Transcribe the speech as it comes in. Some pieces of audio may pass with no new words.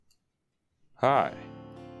Hi,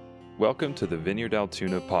 welcome to the Vineyard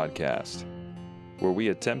Altoona podcast, where we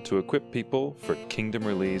attempt to equip people for kingdom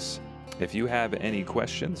release. If you have any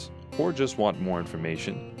questions or just want more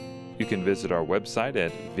information, you can visit our website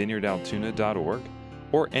at vineyardaltoona.org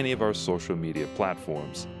or any of our social media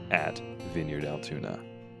platforms at Vineyard Altoona.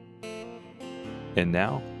 And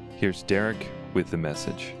now, here's Derek with the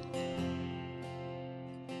message.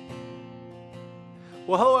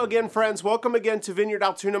 Well, hello again, friends. Welcome again to Vineyard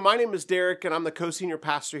Altoona. My name is Derek, and I'm the co-senior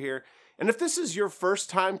pastor here. And if this is your first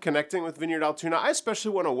time connecting with Vineyard Altoona, I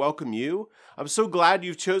especially want to welcome you. I'm so glad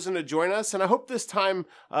you've chosen to join us, and I hope this time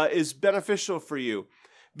is beneficial for you.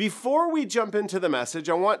 Before we jump into the message,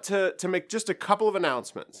 I want to make just a couple of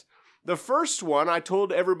announcements. The first one I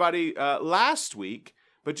told everybody last week,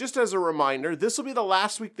 but just as a reminder, this will be the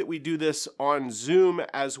last week that we do this on Zoom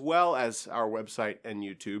as well as our website and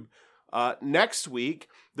YouTube. Next week,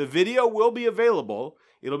 the video will be available.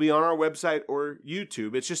 It'll be on our website or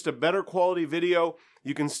YouTube. It's just a better quality video.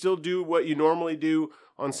 You can still do what you normally do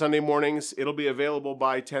on Sunday mornings. It'll be available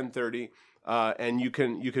by 10:30, and you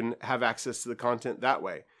can have access to the content that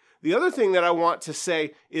way. The other thing that I want to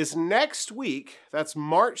say is next week, that's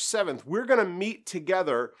March 7th, we're going to meet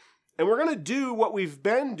together, and we're going to do what we've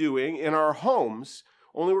been doing in our homes,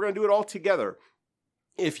 only we're going to do it all together.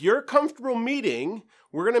 If you're comfortable meeting,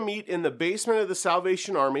 we're going to meet in the basement of the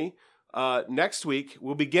Salvation Army next week.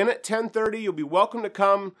 We'll begin at 10:30. You'll be welcome to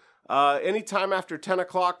come anytime after 10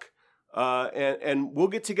 o'clock, and we'll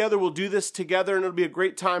get together. We'll do this together, and it'll be a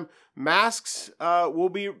great time. Masks will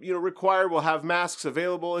be required. We'll have masks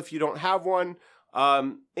available if you don't have one,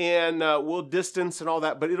 and we'll distance and all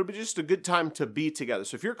that, but it'll be just a good time to be together.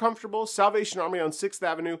 So if you're comfortable, Salvation Army on 6th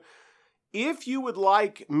Avenue. If you would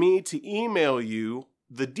like me to email you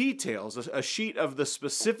the details, a sheet of the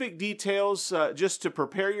specific details just to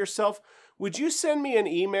prepare yourself, would you send me an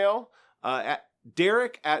email at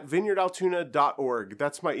derek@vineyardaltoona.org?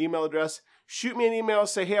 That's my email address. Shoot me an email,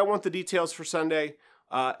 say, hey, I want the details for Sunday,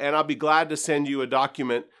 and I'll be glad to send you a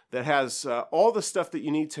document that has all the stuff that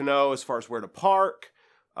you need to know as far as where to park,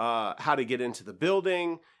 how to get into the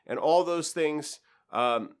building, and all those things.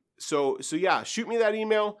 So yeah, shoot me that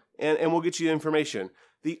email, and we'll get you the information.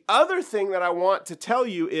 The other thing that I want to tell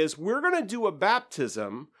you is we're going to do a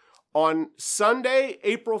baptism on Sunday,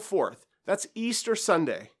 April 4th. That's Easter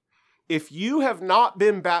Sunday. If you have not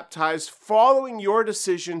been baptized following your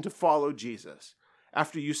decision to follow Jesus,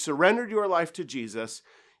 after you surrendered your life to Jesus,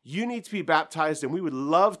 you need to be baptized, and we would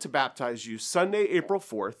love to baptize you Sunday, April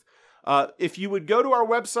 4th. If you would go to our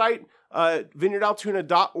website,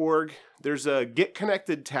 vineyardaltoona.org, there's a Get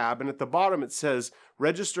Connected tab, and at the bottom it says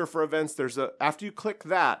Register for Events. After you click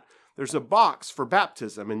that, there's a box for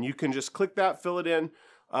baptism, and you can just click that, fill it in,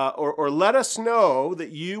 or let us know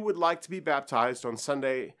that you would like to be baptized on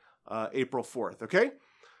Sunday, April 4th, okay?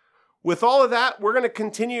 With all of that, we're going to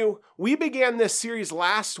continue. We began this series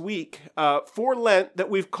last week for Lent that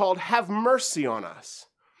we've called Have Mercy on Us.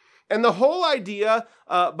 And the whole idea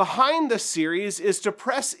behind this series is to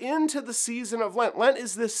press into the season of Lent. Lent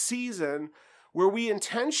is this season where we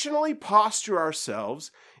intentionally posture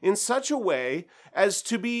ourselves in such a way as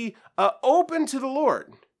to be open to the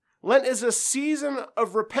Lord. Lent is a season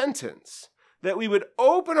of repentance, that we would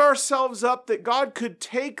open ourselves up, that God could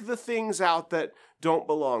take the things out that don't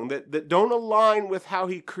belong, that don't align with how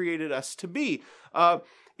He created us to be.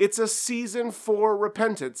 It's a season for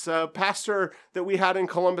repentance. A pastor that we had in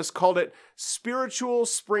Columbus called it spiritual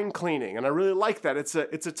spring cleaning, and I really like that. It's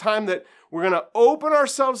a time that we're going to open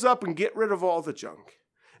ourselves up and get rid of all the junk.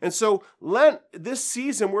 And so Lent, this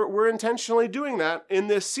season, we're intentionally doing that in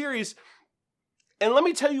this series. And let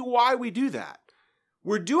me tell you why we do that.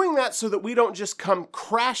 We're doing that so that we don't just come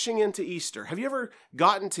crashing into Easter. Have you ever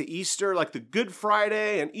gotten to Easter, like the Good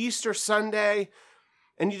Friday and Easter Sunday,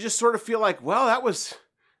 and you just sort of feel like, well, that was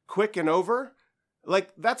quick and over? Like,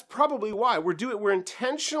 that's probably why we're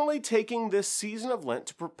intentionally taking this season of Lent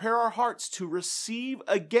to prepare our hearts to receive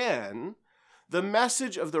again the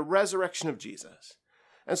message of the resurrection of Jesus.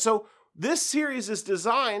 And so this series is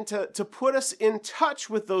designed to put us in touch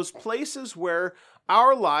with those places where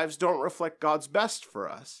our lives don't reflect God's best for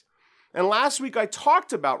us. And last week I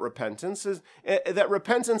talked about repentance, that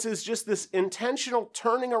repentance is just this intentional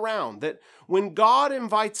turning around, that when God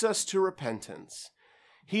invites us to repentance,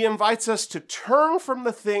 He invites us to turn from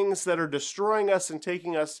the things that are destroying us and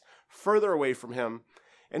taking us further away from Him.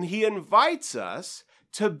 And He invites us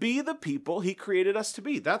to be the people He created us to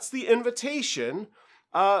be. That's the invitation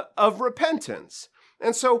of repentance.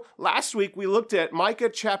 And so last week we looked at Micah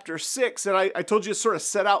chapter 6, and I told you to sort of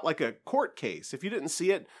set out like a court case. If you didn't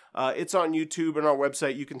see it, it's on YouTube and our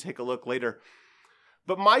website. You can take a look later.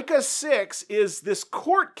 But Micah 6 is this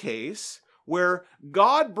court case where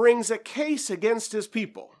God brings a case against his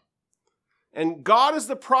people. And God is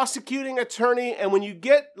the prosecuting attorney. And when you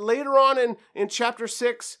get later on in chapter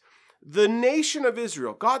 6, the nation of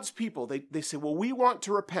Israel, God's people, they say, well, we want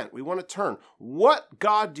to repent. We want to turn. What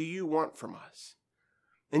God do you want from us?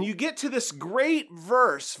 And you get to this great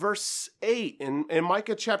verse 8 in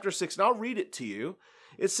Micah chapter 6, and I'll read it to you.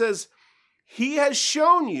 It says, he has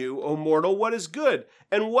shown you, O mortal, what is good.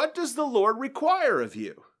 And what does the Lord require of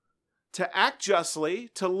you? To act justly,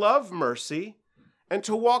 to love mercy, and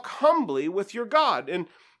to walk humbly with your God. And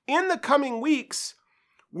in the coming weeks,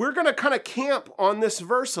 we're going to kind of camp on this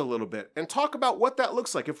verse a little bit and talk about what that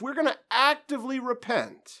looks like. If we're going to actively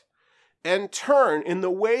repent and turn in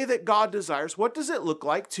the way that God desires, what does it look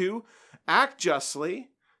like to act justly,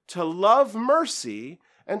 to love mercy,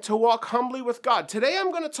 and to walk humbly with God? Today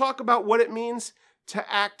I'm going to talk about what it means to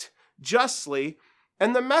act justly,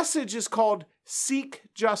 and the message is called Seek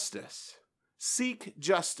Justice. Seek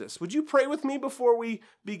justice. Would you pray with me before we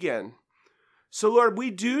begin? So Lord,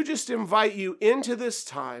 we do just invite you into this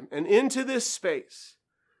time and into this space.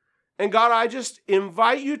 And God, I just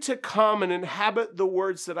invite you to come and inhabit the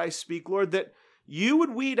words that I speak, Lord, that you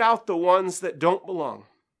would weed out the ones that don't belong.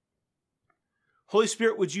 Holy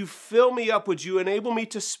Spirit, would you fill me up? Would you enable me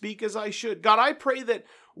to speak as I should? God, I pray that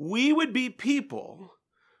we would be people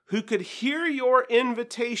who could hear your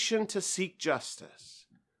invitation to seek justice.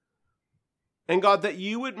 And God, that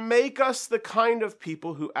you would make us the kind of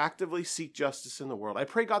people who actively seek justice in the world. I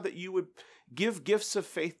pray, God, that you would give gifts of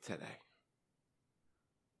faith today.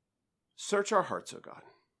 Search our hearts, O God.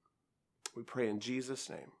 We pray in Jesus'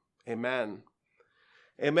 name. Amen.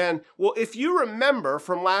 Amen. Well, if you remember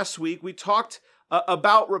from last week, we talked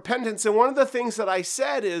about repentance. And one of the things that I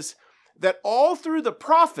said is that all through the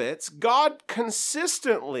prophets, God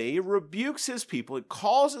consistently rebukes his people. He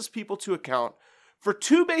calls his people to account for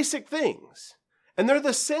two basic things. And they're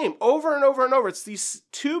the same over and over and over. It's these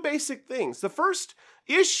two basic things. The first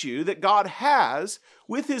issue that God has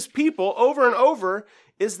with his people over and over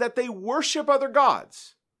is that they worship other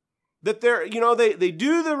gods. That they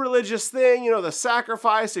do the religious thing, the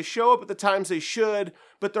sacrifice, they show up at the times they should,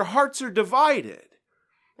 but their hearts are divided.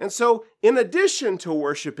 And so, in addition to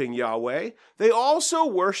worshiping Yahweh, they also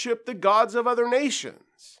worship the gods of other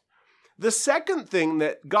nations. The second thing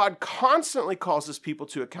that God constantly calls his people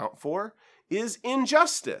to account for is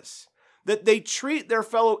injustice, that they treat their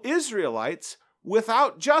fellow Israelites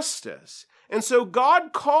without justice. And so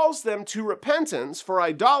God calls them to repentance for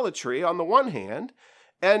idolatry on the one hand,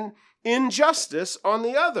 and injustice on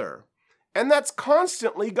the other. And that's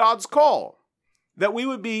constantly God's call, that we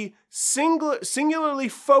would be singularly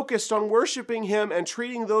focused on worshiping him and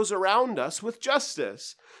treating those around us with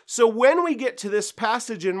justice. So when we get to this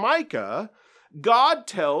passage in Micah, God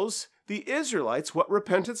tells the Israelites what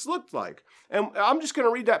repentance looked like. And I'm just going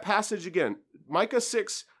to read that passage again. Micah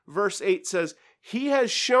 6 verse 8 says, he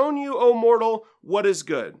has shown you, O mortal, what is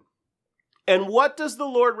good. And what does the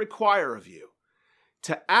Lord require of you?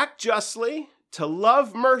 To act justly, to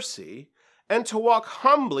love mercy, and to walk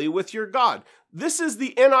humbly with your God. This is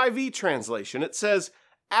the NIV translation. It says,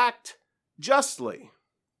 act justly.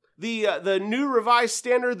 The New Revised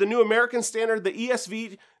Standard, the New American Standard, the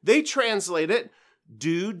ESV, they translate it,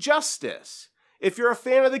 do justice. If you're a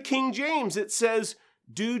fan of the King James, it says,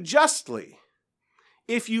 do justly.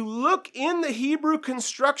 If you look in the Hebrew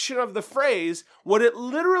construction of the phrase, what it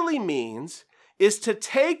literally means is to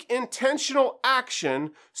take intentional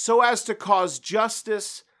action so as to cause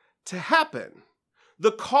justice to happen.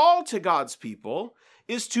 The call to God's people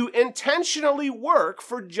is to intentionally work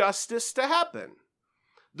for justice to happen.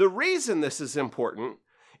 The reason this is important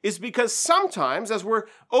is because sometimes, as we're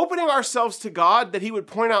opening ourselves to God that he would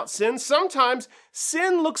point out sin, sometimes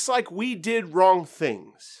sin looks like we did wrong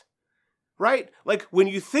things, right? Like when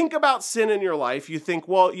you think about sin in your life, you think,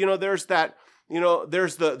 well, there's that,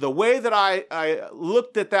 there's the way that I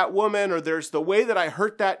looked at that woman, or there's the way that I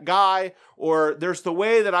hurt that guy, or there's the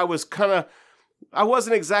way that I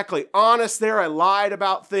wasn't exactly honest there, I lied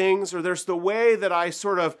about things, or there's the way that I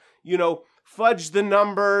sort of, fudged the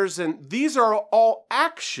numbers, and these are all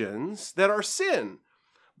actions that are sin.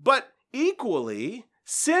 But equally,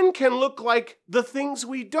 sin can look like the things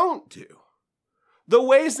we don't do, the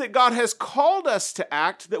ways that God has called us to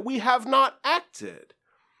act that we have not acted.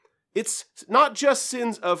 It's not just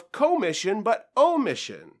sins of commission, but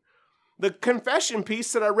omission. The confession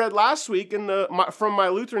piece that I read last week from my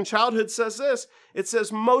Lutheran childhood says this. It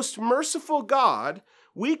says, most merciful God,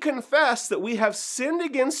 we confess that we have sinned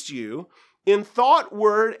against you in thought,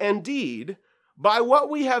 word, and deed by what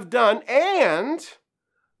we have done and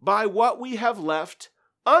by what we have left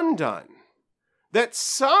undone. That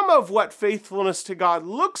some of what faithfulness to God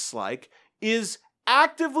looks like is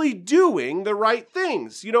actively doing the right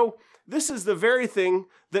things. You know, this is the very thing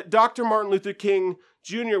that Dr. Martin Luther King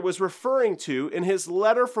Jr. was referring to in his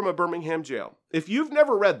letter from a Birmingham jail. If you've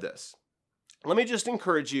never read this, let me just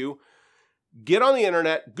encourage you, get on the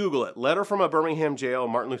internet, Google it, letter from a Birmingham jail,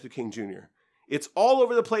 Martin Luther King Jr. It's all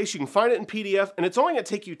over the place. You can find it in PDF, and it's only going to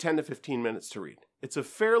take you 10 to 15 minutes to read. It's a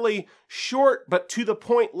fairly short but to the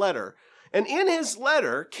point letter. And in his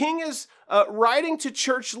letter, King is writing to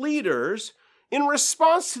church leaders in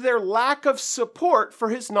response to their lack of support for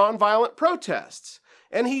his nonviolent protests.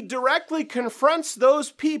 And he directly confronts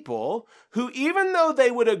those people who, even though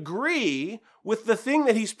they would agree with the thing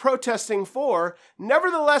that he's protesting for,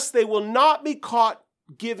 nevertheless, they will not be caught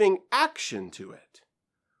giving action to it.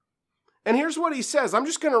 And here's what he says. I'm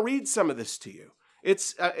just going to read some of this to you.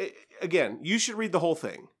 It's, again, you should read the whole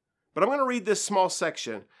thing, but I'm going to read this small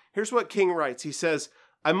section. Here's what King writes. He says,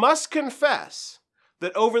 "I must confess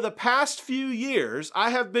that over the past few years, I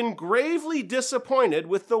have been gravely disappointed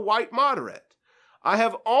with the white moderate. I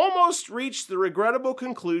have almost reached the regrettable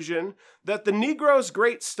conclusion that the Negro's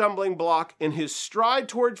great stumbling block in his stride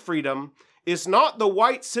toward freedom is not the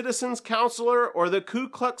white citizens' counselor or the Ku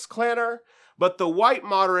Klux Klanner, but the white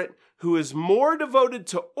moderate who is more devoted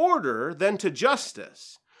to order than to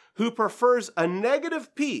justice, who prefers a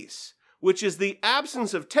negative peace, which is the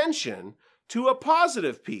absence of tension, to a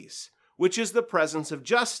positive peace, which is the presence of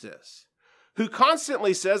justice, who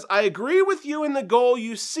constantly says, I agree with you in the goal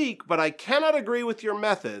you seek, but I cannot agree with your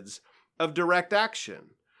methods of direct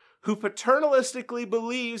action, who paternalistically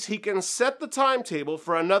believes he can set the timetable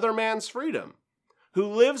for another man's freedom, who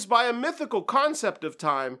lives by a mythical concept of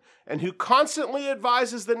time, and who constantly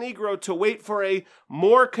advises the Negro to wait for a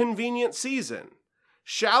more convenient season.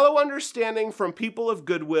 Shallow understanding from people of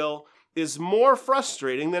goodwill is more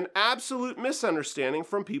frustrating than absolute misunderstanding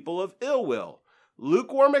from people of ill will.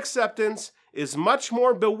 Lukewarm acceptance is much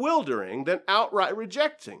more bewildering than outright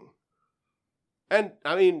rejecting." And,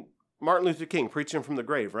 I mean, Martin Luther King preaching from the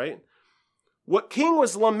grave, right? What King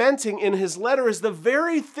was lamenting in his letter is the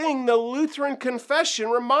very thing the Lutheran Confession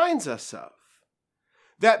reminds us of.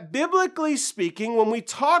 That biblically speaking, when we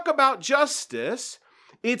talk about justice,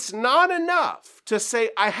 it's not enough to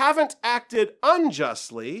say, I haven't acted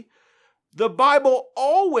unjustly. The Bible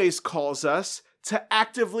always calls us to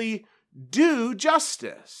actively do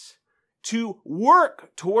justice, to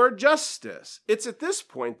work toward justice. It's at this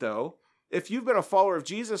point, though, if you've been a follower of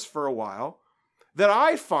Jesus for a while, that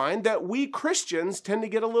I find that we Christians tend to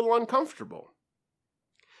get a little uncomfortable.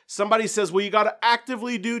 Somebody says, well, you got to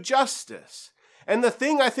actively do justice. And the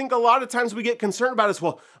thing I think a lot of times we get concerned about is,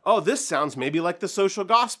 well, oh, this sounds maybe like the social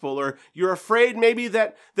gospel, or you're afraid maybe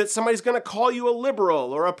that somebody's going to call you a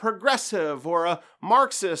liberal or a progressive or a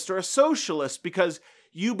Marxist or a socialist because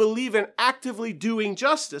you believe in actively doing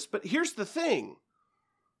justice. But here's the thing.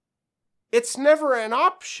 It's never an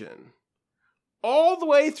option. All the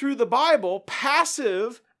way through the Bible,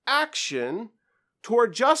 passive action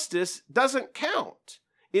toward justice doesn't count.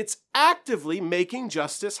 It's actively making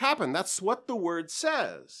justice happen. That's what the word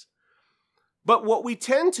says. But what we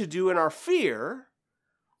tend to do in our fear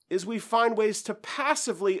is we find ways to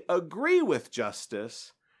passively agree with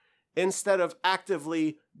justice instead of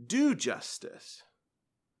actively do justice.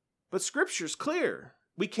 But Scripture's clear.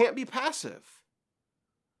 We can't be passive.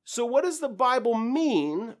 So what does the Bible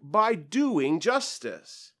mean by doing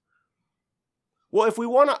justice? Well, if we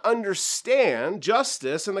want to understand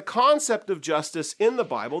justice and the concept of justice in the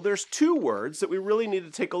Bible, there's two words that we really need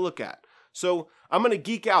to take a look at. So I'm going to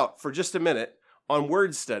geek out for just a minute on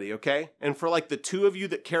word study, okay? And for like the two of you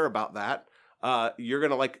that care about that, you're going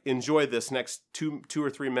to like enjoy this next two or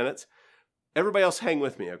 3 minutes. Everybody else hang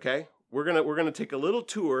with me, okay? We're going to take a little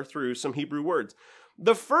tour through some Hebrew words.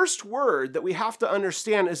 The first word that we have to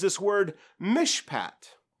understand is this word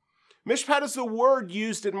mishpat. Mishpat is the word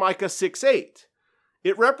used in Micah 6:8.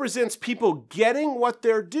 It represents people getting what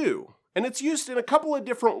they're due. And it's used in a couple of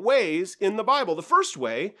different ways in the Bible. The first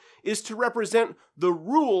way is to represent the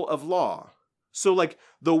rule of law. So like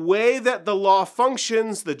the way that the law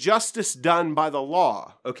functions, the justice done by the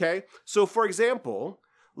law, okay? So for example,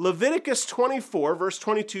 Leviticus 24 verse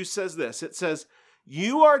 22 says this. It says,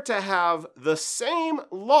 you are to have the same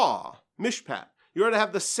law, mishpat. You are to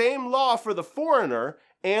have the same law for the foreigner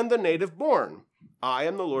and the native born. I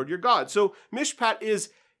am the Lord your God. So mishpat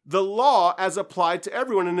is the law as applied to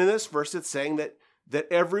everyone. And in this verse, it's saying that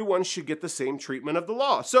everyone should get the same treatment of the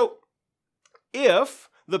law. So if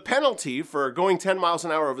the penalty for going 10 miles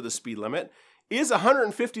an hour over the speed limit is a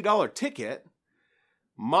 $150 ticket,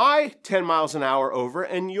 my 10 miles an hour over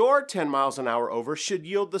and your 10 miles an hour over should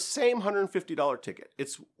yield the same $150 ticket.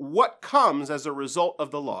 It's what comes as a result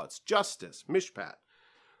of the law. It's justice, mishpat.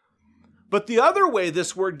 But the other way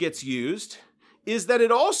this word gets used is that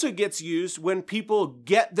it also gets used when people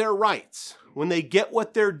get their rights, when they get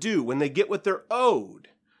what they're due, when they get what they're owed.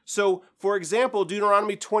 So, for example,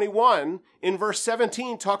 Deuteronomy 21 in verse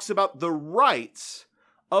 17 talks about the rights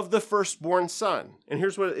of the firstborn son. And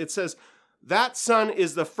here's what it says. That son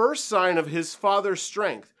is the first sign of his father's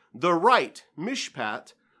strength. The right,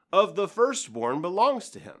 mishpat, of the firstborn belongs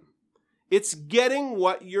to him. It's getting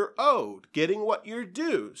what you're owed, getting what you're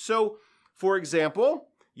due. So, for example,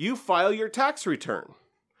 you file your tax return.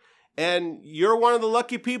 And you're one of the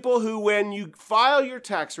lucky people who, when you file your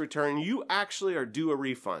tax return, you actually are due a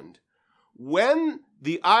refund. When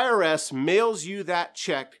the IRS mails you that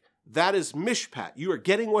check, that is mishpat. You are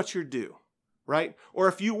getting what you're due, right? Or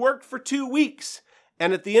if you worked for 2 weeks,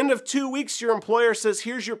 and at the end of 2 weeks, your employer says,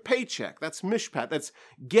 here's your paycheck. That's mishpat. That's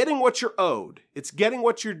getting what you're owed. It's getting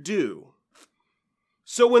what you're due.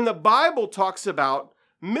 So when the Bible talks about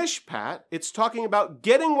mishpat, it's talking about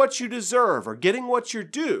getting what you deserve or getting what you're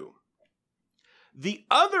due. The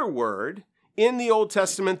other word in the Old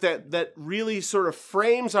Testament that really sort of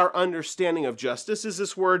frames our understanding of justice is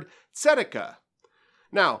this word tzedakah.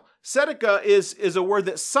 Now, tzedakah is a word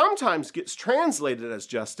that sometimes gets translated as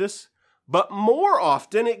justice, but more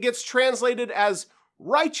often it gets translated as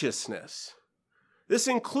righteousness. This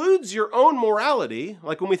includes your own morality.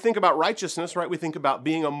 Like when we think about righteousness, right, we think about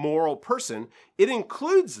being a moral person. It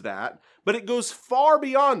includes that, but it goes far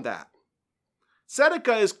beyond that.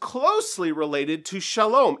 Tzedakah is closely related to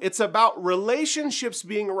shalom. It's about relationships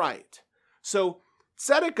being right. So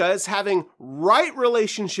tzedakah is having right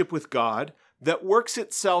relationship with God that works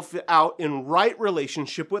itself out in right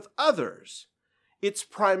relationship with others. It's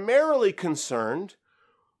primarily concerned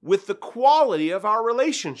with the quality of our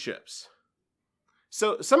relationships.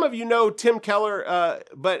 So some of you know Tim Keller,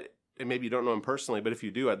 but and maybe you don't know him personally, but if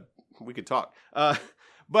you do, we could talk.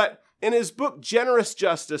 But in his book, Generous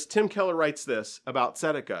Justice, Tim Keller writes this about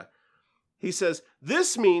tzedakah. He says,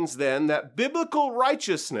 this means then that biblical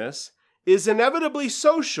righteousness is inevitably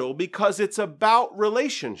social because it's about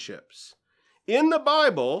relationships. In the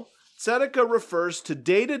Bible, tzedakah refers to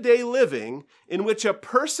day-to-day living in which a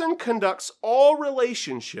person conducts all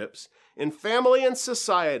relationships in family and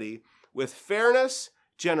society with fairness,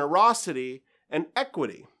 generosity, and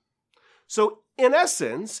equity. So, in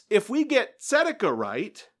essence, if we get tzedakah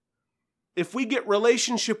right, if we get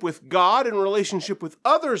relationship with God and relationship with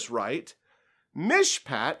others right,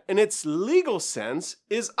 mishpat, in its legal sense,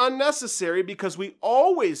 is unnecessary because we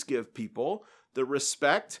always give people the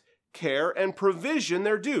respect, care, and provision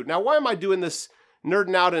they're due. Now, why am I doing this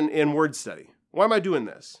nerding out in word study? Why am I doing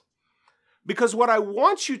this? Because what I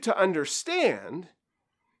want you to understand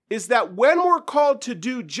is that when we're called to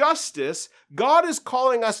do justice, God is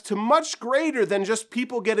calling us to much greater than just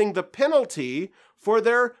people getting the penalty for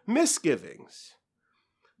their misgivings.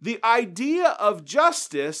 The idea of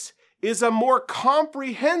justice is a more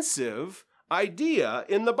comprehensive idea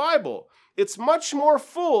in the Bible. It's much more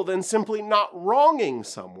full than simply not wronging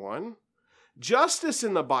someone. Justice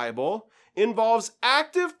in the Bible involves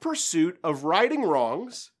active pursuit of righting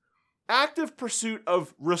wrongs, active pursuit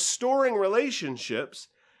of restoring relationships,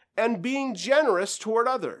 and being generous toward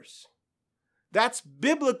others. That's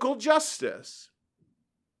biblical justice.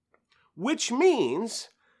 Which means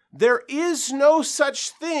there is no such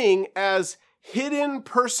thing as hidden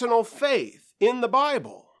personal faith in the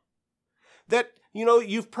Bible. That,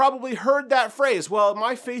 you've probably heard that phrase, well,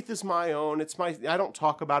 my faith is my own. I don't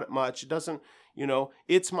talk about it much. It doesn't,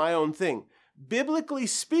 it's my own thing. Biblically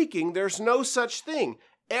speaking, there's no such thing.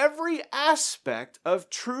 Every aspect of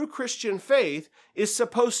true Christian faith is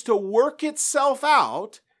supposed to work itself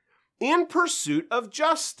out in pursuit of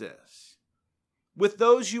justice with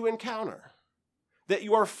those you encounter. That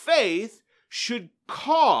your faith should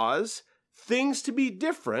cause things to be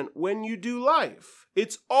different when you do life.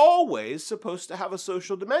 It's always supposed to have a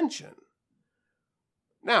social dimension.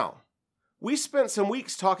 Now, we spent some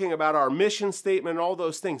weeks talking about our mission statement and all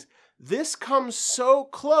those things. This comes so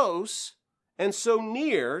close and so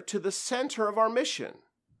near to the center of our mission.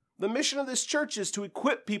 The mission of this church is to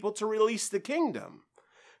equip people to release the kingdom.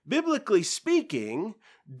 Biblically speaking,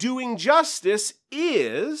 doing justice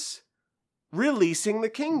is releasing the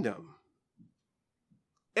kingdom.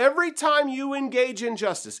 Every time you engage in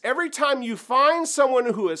justice, every time you find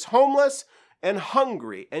someone who is homeless and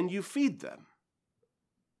hungry and you feed them,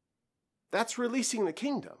 that's releasing the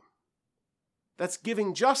kingdom. That's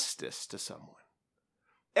giving justice to someone.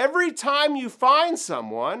 Every time you find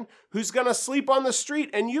someone who's going to sleep on the street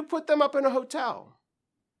and you put them up in a hotel,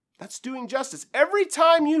 that's doing justice. Every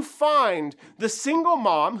time you find the single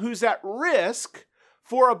mom who's at risk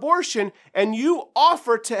for abortion and you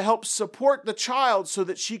offer to help support the child so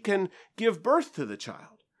that she can give birth to the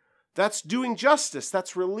child, that's doing justice.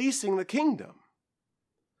 That's releasing the kingdom.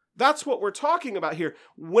 That's what we're talking about here.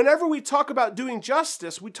 Whenever we talk about doing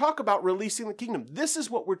justice, we talk about releasing the kingdom. This is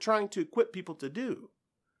what we're trying to equip people to do.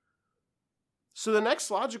 So the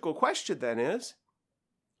next logical question then is,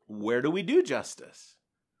 where do we do justice?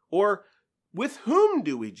 Or with whom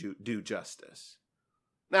do we do justice?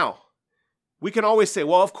 Now, we can always say,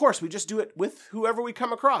 well, of course, we just do it with whoever we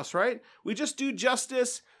come across, right? We just do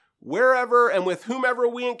justice wherever and with whomever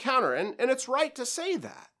we encounter. And it's right to say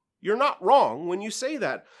that. You're not wrong when you say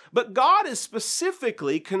that. But God is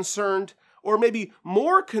specifically concerned, or maybe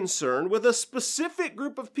more concerned, with a specific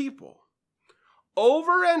group of people.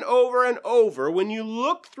 Over and over and over, when you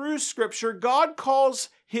look through Scripture, God calls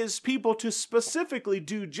his people to specifically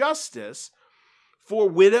do justice for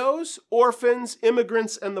widows, orphans,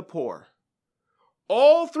 immigrants, and the poor.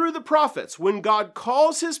 All through the prophets, when God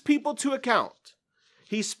calls his people to account,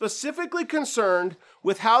 he's specifically concerned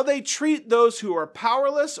with how they treat those who are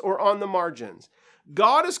powerless or on the margins.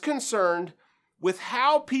 God is concerned with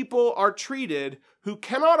how people are treated who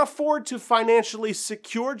cannot afford to financially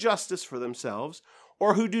secure justice for themselves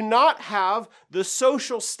or who do not have the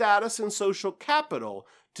social status and social capital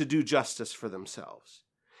to do justice for themselves.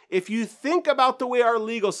 If you think about the way our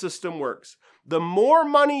legal system works, the more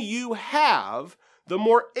money you have, the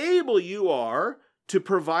more able you are to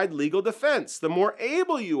provide legal defense, the more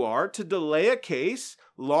able you are to delay a case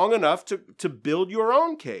long enough to build your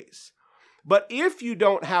own case. But if you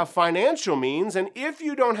don't have financial means and if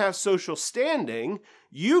you don't have social standing,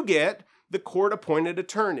 you get the court-appointed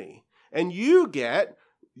attorney. And you get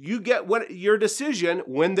what your decision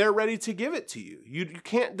when they're ready to give it to you. You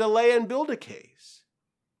can't delay and build a case.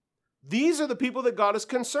 These are the people that God is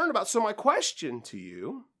concerned about. So my question to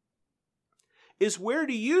you is, where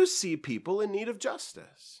do you see people in need of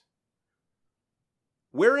justice?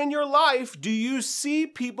 Where in your life do you see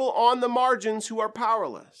people on the margins who are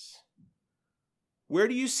powerless? Where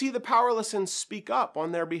do you see the powerless and speak up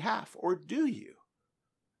on their behalf? Or do you?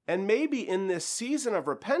 And maybe in this season of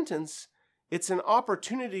repentance, it's an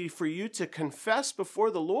opportunity for you to confess before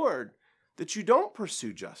the Lord that you don't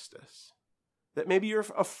pursue justice, that maybe you're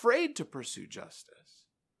afraid to pursue justice.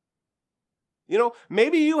 You know,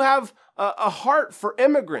 maybe you have a heart for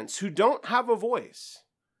immigrants who don't have a voice.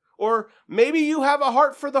 Or maybe you have a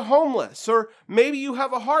heart for the homeless. Or maybe you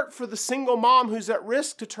have a heart for the single mom who's at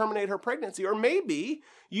risk to terminate her pregnancy. Or maybe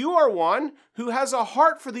you are one who has a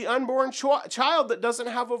heart for the unborn child that doesn't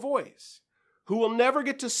have a voice, who will never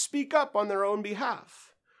get to speak up on their own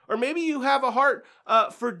behalf. Or maybe you have a heart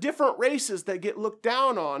for different races that get looked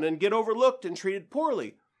down on and get overlooked and treated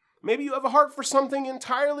poorly. Maybe you have a heart for something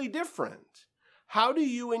entirely different. How do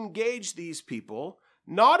you engage these people,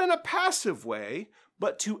 not in a passive way,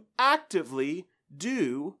 but to actively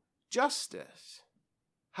do justice?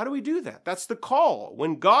 How do we do that? That's the call.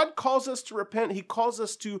 When God calls us to repent, he calls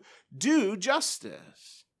us to do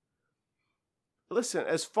justice. Listen,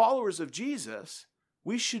 as followers of Jesus,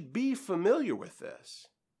 we should be familiar with this.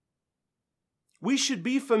 We should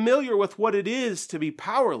be familiar with what it is to be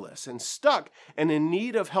powerless and stuck and in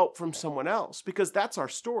need of help from someone else, because that's our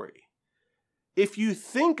story. If you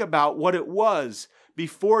think about what it was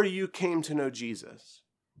before you came to know Jesus,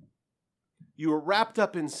 you were wrapped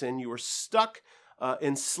up in sin, you were stuck,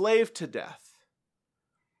 enslaved to death.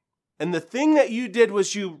 And the thing that you did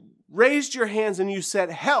was you raised your hands and you said,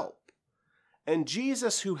 help. And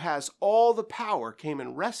Jesus, who has all the power, came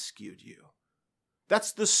and rescued you.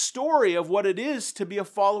 That's the story of what it is to be a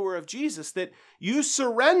follower of Jesus, that you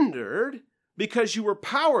surrendered because you were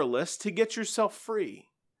powerless to get yourself free.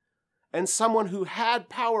 And someone who had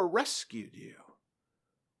power rescued you.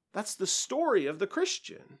 That's the story of the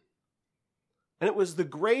Christian. And it was the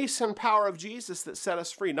grace and power of Jesus that set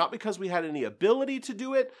us free, not because we had any ability to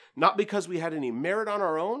do it, not because we had any merit on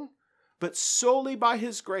our own, but solely by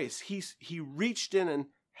his grace. He reached in and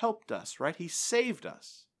helped us, right? He saved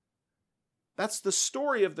us. That's the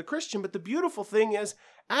story of the Christian. But the beautiful thing is,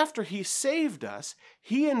 after he saved us,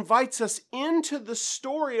 he invites us into the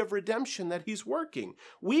story of redemption that he's working.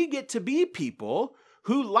 We get to be people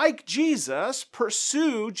who, like Jesus,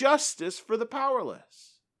 pursue justice for the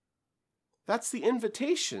powerless. That's the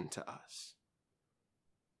invitation to us.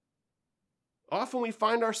 Often we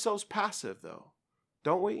find ourselves passive, though,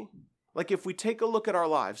 don't we? Like if we take a look at our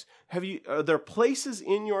lives, are there places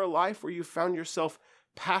in your life where you found yourself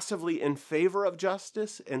passively in favor of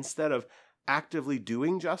justice instead of actively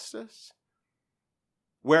doing justice?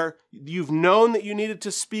 Where you've known that you needed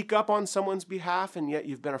to speak up on someone's behalf and yet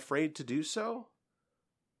you've been afraid to do so?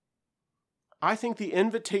 I think the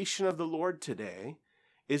invitation of the Lord today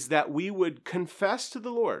is that we would confess to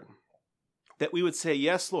the Lord, that we would say,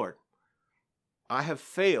 yes, Lord, I have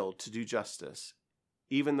failed to do justice,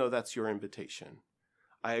 even though that's your invitation.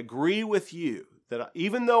 I agree with you that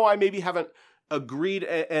even though I maybe haven't agreed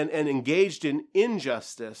and engaged in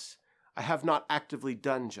injustice, I have not actively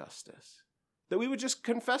done justice. That we would just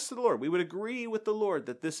confess to the Lord. We would agree with the Lord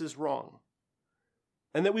that this is wrong.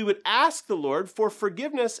 And that we would ask the Lord for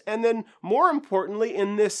forgiveness. And then more importantly,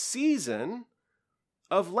 in this season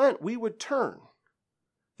of Lent, we would turn.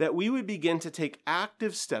 That we would begin to take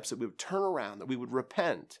active steps, that we would turn around, that we would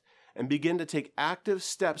repent and begin to take active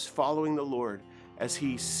steps following the Lord as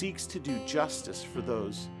he seeks to do justice for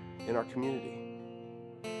those in our community.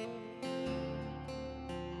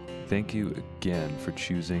 Thank you again for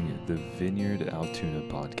choosing the Vineyard Altoona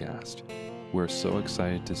podcast. We're so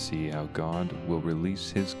excited to see how God will release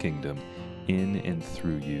his kingdom in and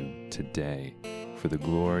through you today for the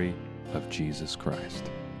glory of Jesus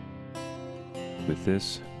Christ. With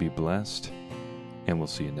this, be blessed, and we'll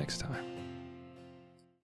see you next time.